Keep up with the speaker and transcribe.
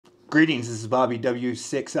Greetings, this is Bobby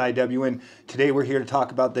W6IW, and today we're here to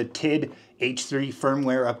talk about the TID H3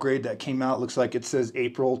 firmware upgrade that came out. Looks like it says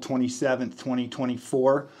April 27th,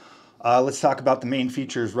 2024. Let's talk about the main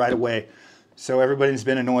features right away. So everybody's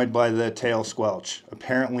been annoyed by the tail squelch.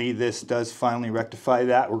 Apparently this does finally rectify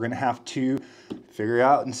that. We're going to have to figure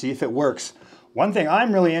out and see if it works. One thing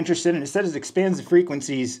I'm really interested in, it says it expands the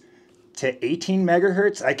frequencies to 18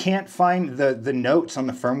 megahertz. I can't find the notes on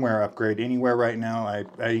the firmware upgrade anywhere right now. I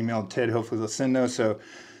emailed TID, hopefully they'll send those, so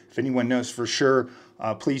if anyone knows for sure,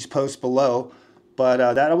 please post below.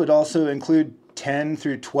 But that would also include 10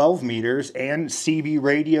 through 12 meters and CB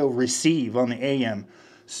radio receive on the AM.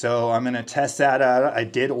 So I'm going to test that out. I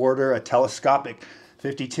did order a telescopic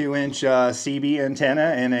 52-inch CB antenna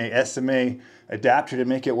and a SMA adapter to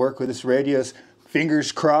make it work with this radios.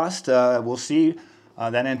 Fingers crossed, we'll see.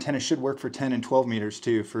 That antenna should work for 10 and 12 meters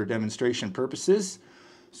too for demonstration purposes.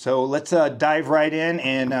 So let's dive right in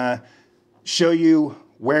and show you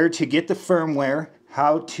where to get the firmware,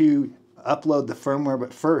 how to upload the firmware.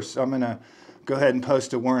 But first, I'm going to go ahead and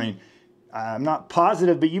post a warning. I'm not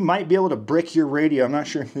positive, but you might be able to brick your radio. I'm not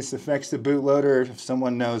sure if this affects the bootloader. If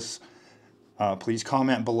someone knows, please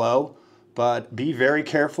comment below. But be very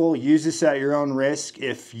careful. Use this at your own risk.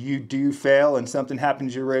 If you do fail and something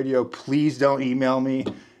happens to your radio, please don't email me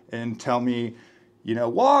and tell me, you know,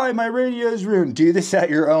 why my radio is ruined. Do this at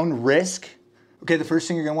your own risk. Okay, the first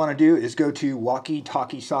thing you're going to want to do is go to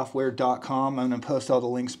walkietalkiesoftware.com. I'm going to post all the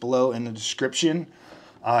links below in the description.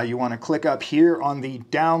 You want to click up here on the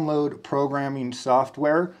download programming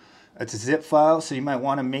software. It's a zip file, so you might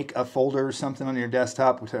want to make a folder or something on your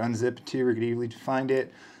desktop to unzip it to, or you could easily find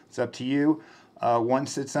it. It's up to you.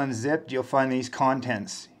 Once it's unzipped, you'll find these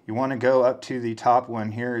contents. You want to go up to the top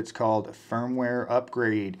one here. It's called Firmware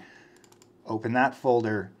Upgrade. Open that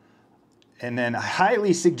folder. And then I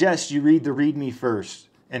highly suggest you read the README first.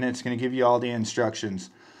 And it's going to give you all the instructions.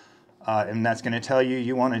 And that's going to tell you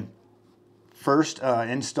you want to first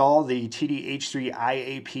install the TD-H3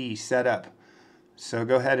 IAP setup. So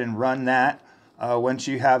go ahead and run that. Once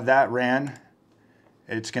you have that ran,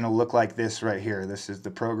 it's going to look like this right here. This is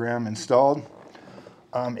the program installed.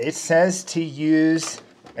 It says to use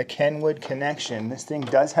a Kenwood connection. This thing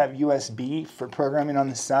does have USB for programming on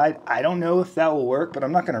the side. I don't know if that will work, but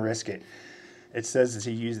I'm not going to risk it. It says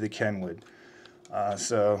to use the Kenwood.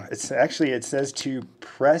 So it's actually, it says to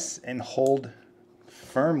press and hold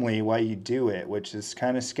firmly while you do it, which is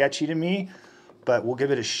kind of sketchy to me, but we'll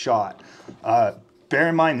give it a shot. Bear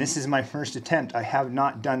in mind, this is my first attempt. I have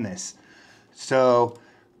not done this. So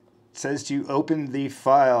it says to open the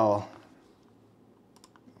file,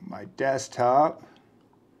 my desktop.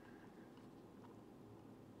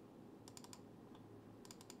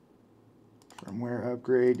 Firmware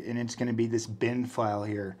upgrade, and it's going to be this bin file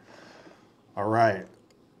here. All right,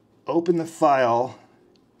 open the file.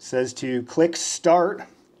 It says to click start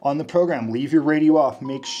on the program. Leave your radio off.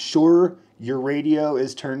 Make sure your radio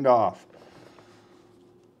is turned off.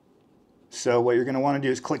 So what you're going to want to do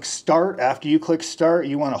is click start. After you click start,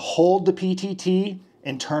 you want to hold the PTT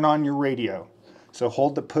and turn on your radio. So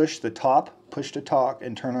hold the push to talk,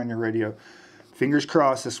 and turn on your radio. Fingers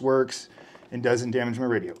crossed this works and doesn't damage my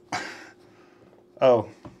radio. Oh,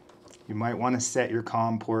 you might want to set your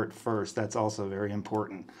COM port first. That's also very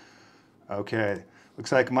important. Okay,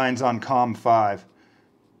 looks like mine's on COM 5.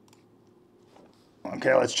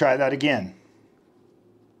 Okay, let's try that again.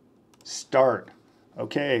 Start.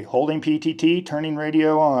 Okay, holding PTT, turning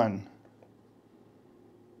radio on.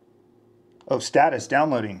 Oh, status,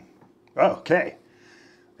 downloading. Oh, okay.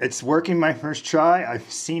 It's working my first try. I've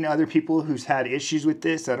seen other people who's had issues with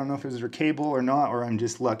this. I don't know if it was their cable or not, or I'm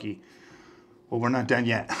just lucky. Well, we're not done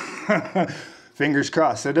yet. Fingers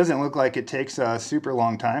crossed. So it doesn't look like it takes a super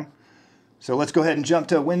long time. So let's go ahead and jump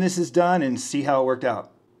to when this is done and see how it worked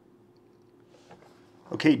out.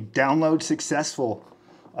 Okay, download successful.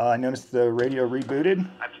 I noticed the radio rebooted.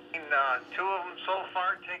 I've seen 2 of them so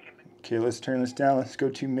far taken. Okay, let's turn this down. Let's go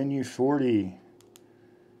to menu 40,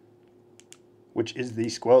 which is the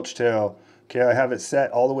squelch tail. Okay, I have it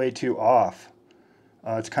set all the way to off.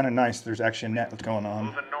 It's kind of nice. There's actually a net that's going on.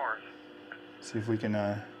 Moving north. See if we can.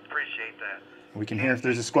 Appreciate that. We can hear if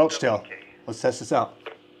there's a squelch tail. Let's test this out.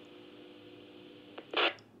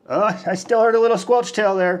 Oh, I still heard a little squelch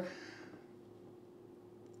tail there.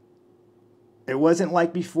 It wasn't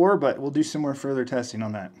like before, but we'll do some more further testing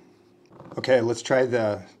on that. Okay, let's try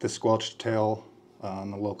the squelch tail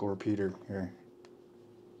on the local repeater here.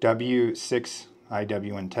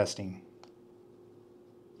 W6IW testing.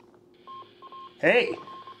 Hey!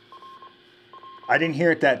 I didn't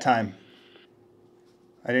hear it that time.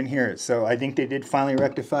 I didn't hear it. So I think they did finally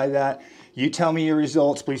rectify that. You tell me your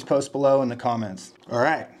results. Please post below in the comments. All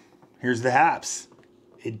right, here's the haps.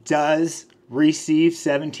 It does receive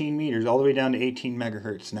 17 meters all the way down to 18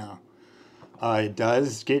 megahertz now. It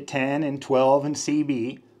does get 10 and 12 and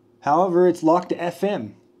CB. However, it's locked to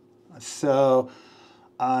FM. So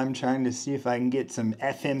I'm trying to see if I can get some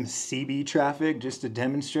FM CB traffic just to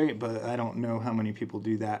demonstrate, but I don't know how many people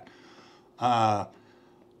do that.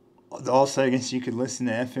 Also, I guess you could listen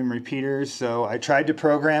to FM repeaters. So I tried to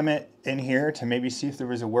program it in here to maybe see if there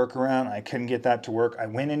was a workaround. I couldn't get that to work. I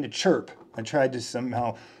went into Chirp. I tried to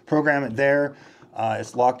somehow program it there.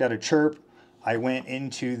 It's locked out of Chirp. I went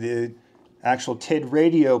into the actual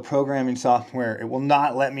TidRadio programming software. It will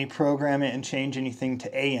not let me program it and change anything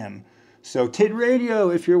to AM. So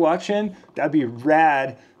TidRadio, if you're watching, that'd be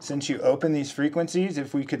rad since you open these frequencies.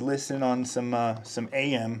 If we could listen on some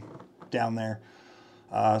AM down there.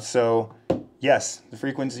 So yes, the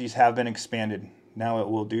frequencies have been expanded. Now it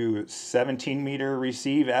will do 17 meter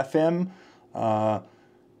receive FM,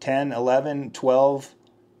 10, 11, 12,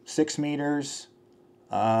 6 meters,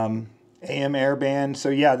 AM airband. So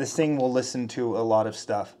yeah, this thing will listen to a lot of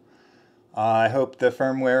stuff. I hope the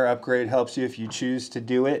firmware upgrade helps you if you choose to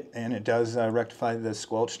do it, and it does rectify the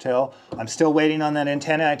squelch tail. I'm still waiting on that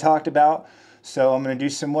antenna I talked about, so I'm going to do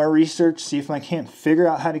some more research, see if I can't figure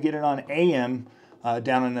out how to get it on AM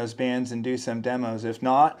down in those bands and do some demos. If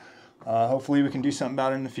not, hopefully we can do something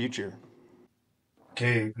about it in the future.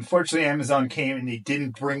 Okay, unfortunately Amazon came and they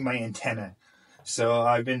didn't bring my antenna. So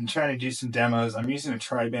I've been trying to do some demos. I'm using a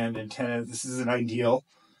tri-band antenna. This isn't ideal.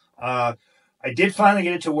 I did finally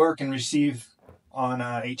get it to work and receive on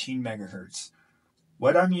 18 megahertz.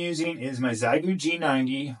 What I'm using is my Zygo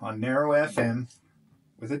G90 on narrow FM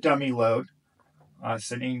with a dummy load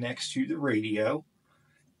sitting next to the radio,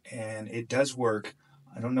 and it does work.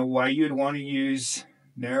 I don't know why you would want to use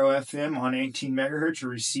narrow FM on 18 megahertz to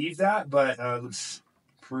receive that, but let's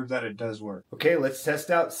prove that it does work. Okay, let's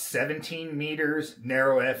test out 17 meters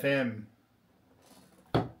narrow FM.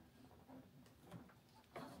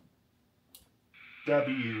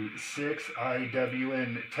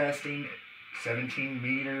 W6IWN testing, 17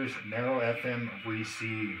 meters narrow FM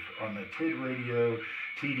receive on the TidRadio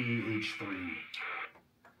TD-H3.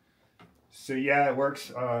 So yeah, it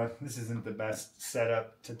works. This isn't the best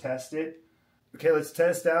setup to test it. Okay, let's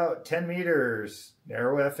test out 10 meters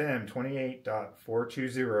narrow FM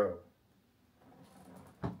 28.420.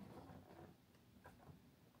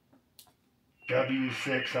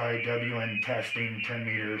 W6IWN testing 10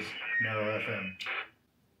 meters narrow FM.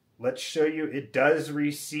 Let's show you it does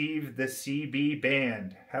receive the CB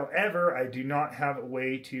band. However, I do not have a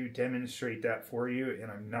way to demonstrate that for you, and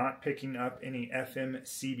I'm not picking up any FM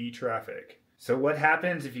CB traffic. So what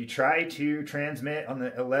happens if you try to transmit on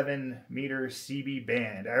the 11 meter CB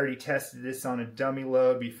band? I already tested this on a dummy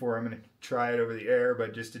load before. I'm going to try it over the air,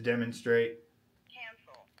 but just to demonstrate.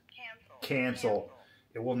 Cancel.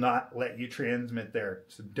 It will not let you transmit there,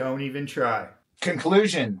 so don't even try.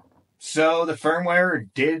 Conclusion. So the firmware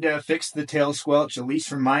did fix the tail squelch, at least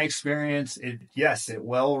from my experience. Yes, it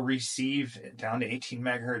will receive down to 18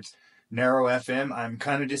 megahertz narrow FM. I'm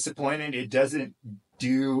kind of disappointed it doesn't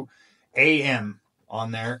do AM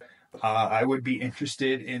on there. I would be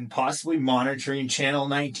interested in possibly monitoring channel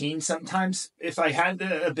 19 sometimes. If I had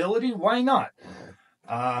the ability, why not?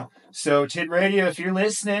 So TidRadio, if you're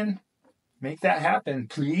listening, make that happen,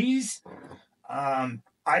 please.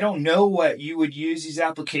 I don't know what you would use these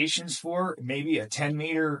applications for. Maybe a 10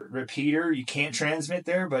 meter repeater. You can't transmit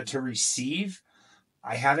there, but to receive,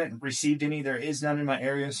 I haven't received any. There is none in my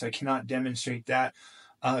area, so I cannot demonstrate that.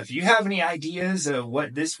 If you have any ideas of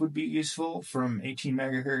what this would be useful from 18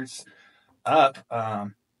 megahertz up,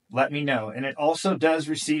 let me know. And it also does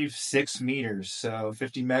receive 6 meters, so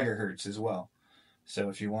 50 megahertz as well. So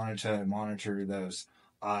if you wanted to monitor those.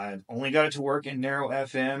 I've only got it to work in narrow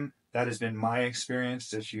FM. That has been my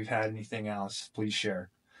experience. If you've had anything else, please share.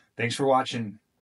 Thanks for watching.